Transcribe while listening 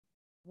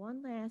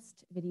One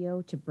last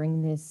video to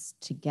bring this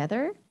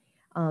together.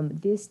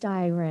 This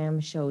diagram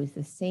shows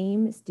the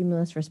same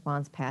stimulus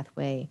response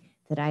pathway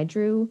that I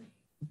drew,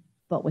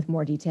 but with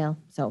more detail,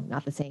 so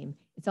not the same.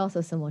 It's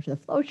also similar to the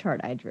flow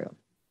chart I drew.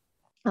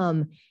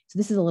 So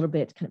this is a little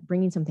bit kind of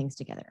bringing some things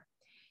together.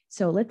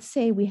 So let's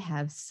say we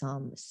have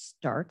some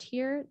start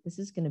here. This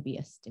is going to be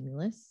a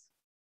stimulus.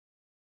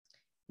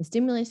 The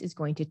stimulus is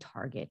going to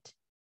target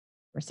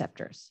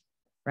receptors,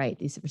 right?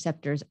 These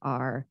receptors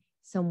are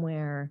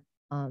somewhere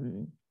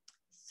in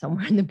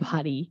the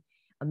body,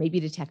 maybe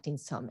detecting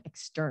some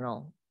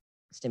external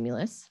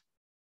stimulus.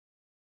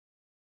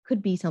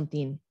 Could be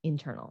something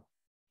internal.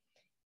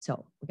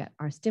 So we got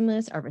our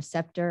stimulus, our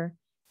receptor.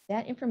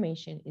 That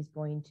information is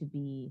going to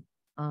be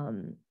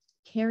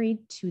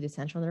carried to the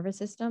central nervous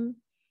system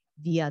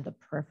via the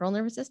peripheral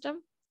nervous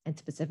system, and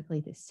specifically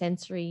the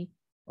sensory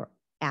or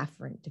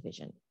afferent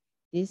division.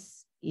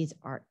 This is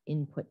our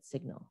input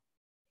signal.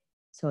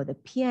 So the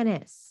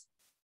PNS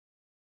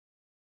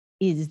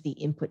is the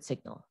input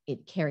signal.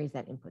 It carries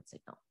that input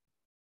signal.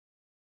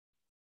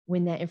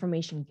 When that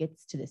information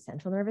gets to the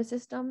central nervous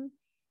system,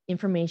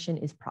 information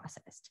is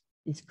processed.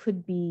 This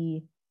could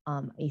be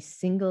a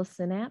single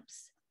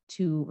synapse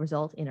to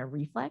result in a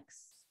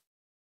reflex.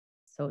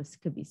 So this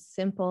could be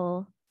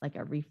simple, like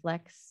a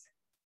reflex,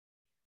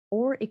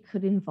 or it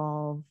could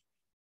involve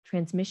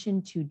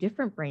transmission to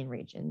different brain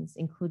regions,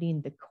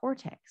 including the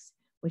cortex,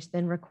 which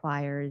then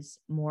requires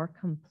more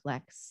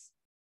complex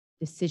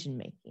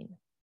decision-making.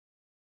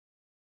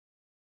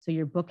 So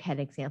your book had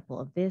an example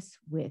of this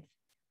with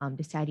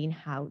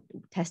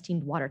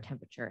testing water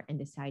temperature and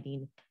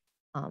deciding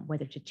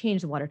whether to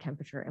change the water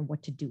temperature and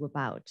what to do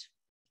about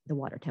the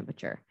water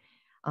temperature.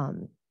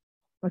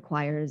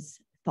 Requires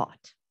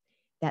thought.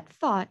 That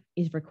thought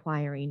is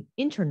requiring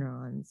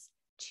interneurons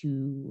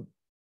to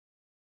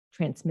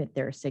transmit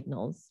their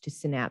signals to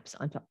synapse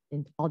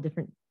in all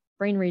different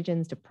brain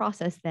regions to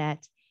process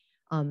that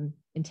and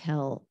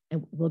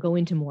we'll go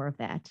into more of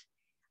that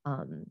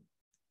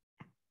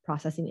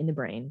processing in the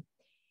brain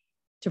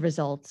to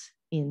result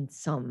in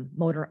some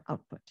motor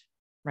output,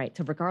 right?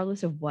 So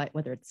regardless of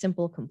whether it's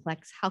simple,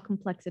 complex, how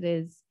complex it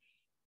is,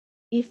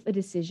 if a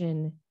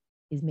decision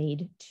is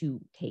made to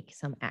take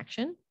some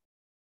action,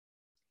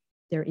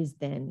 there is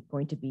then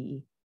going to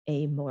be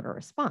a motor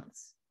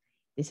response.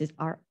 This is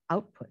our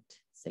output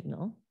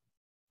signal,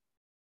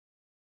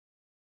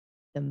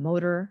 the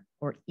motor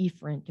or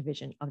efferent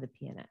division of the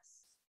PNS.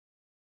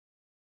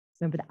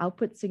 Remember, the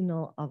output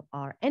signal of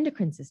our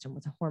endocrine system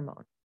was a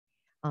hormone.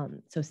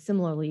 So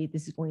similarly,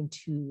 this is going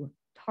to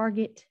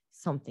target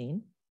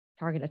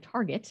a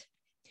target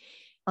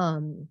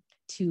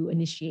to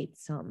initiate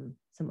some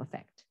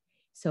effect.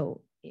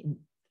 So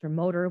for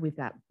motor, we've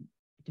got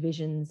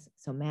divisions,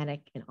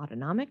 somatic and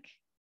autonomic.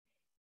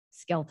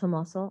 Skeletal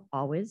muscle,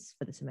 always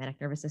for the somatic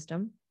nervous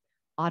system.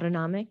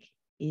 Autonomic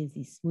is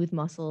the smooth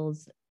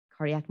muscles,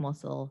 cardiac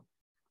muscle,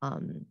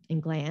 and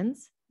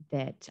glands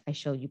that I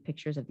showed you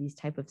pictures of these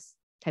types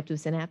of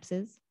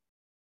synapses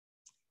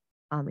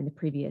in the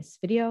previous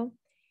video,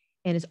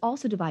 and is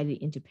also divided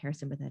into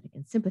parasympathetic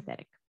and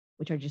sympathetic,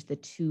 which are just the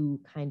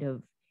two kind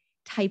of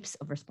types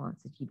of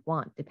responses you'd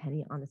want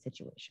depending on the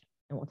situation.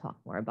 And we'll talk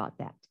more about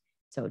that.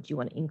 So do you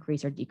want to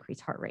increase or decrease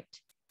heart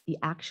rate? The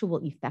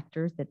actual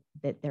effectors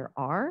that there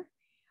are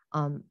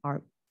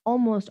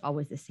almost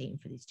always the same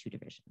for these two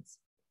divisions.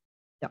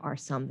 There are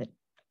some that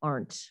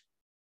aren't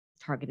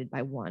targeted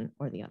by one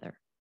or the other.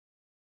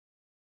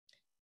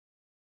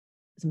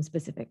 Some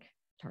specific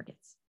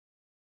targets.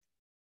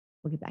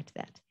 We'll get back to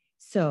that.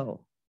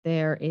 So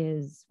there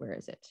is, where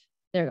is it?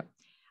 There we go.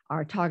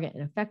 Our target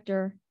and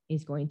effector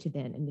is going to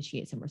then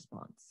initiate some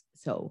response.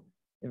 So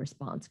the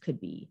response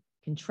could be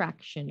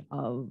contraction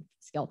of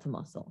skeletal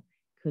muscle,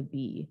 could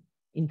be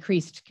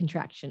increased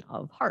contraction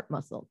of heart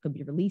muscle, could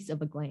be release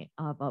of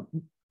a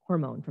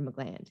hormone from a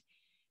gland,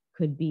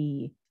 could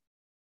be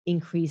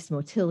increased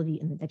motility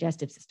in the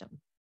digestive system,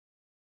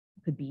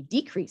 could be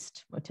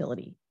decreased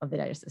motility of the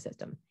digestive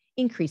system,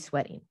 increased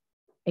sweating,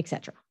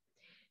 etc.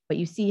 But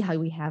you see how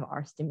we have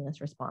our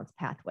stimulus response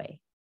pathway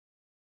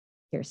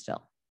here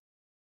still,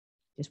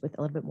 just with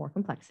a little bit more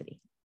complexity.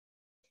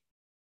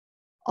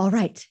 All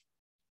right,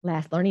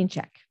 last learning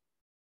check.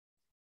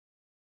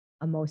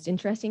 A most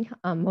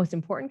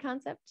important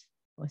concept,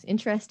 most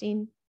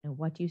interesting, and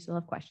what do you still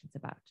have questions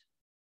about?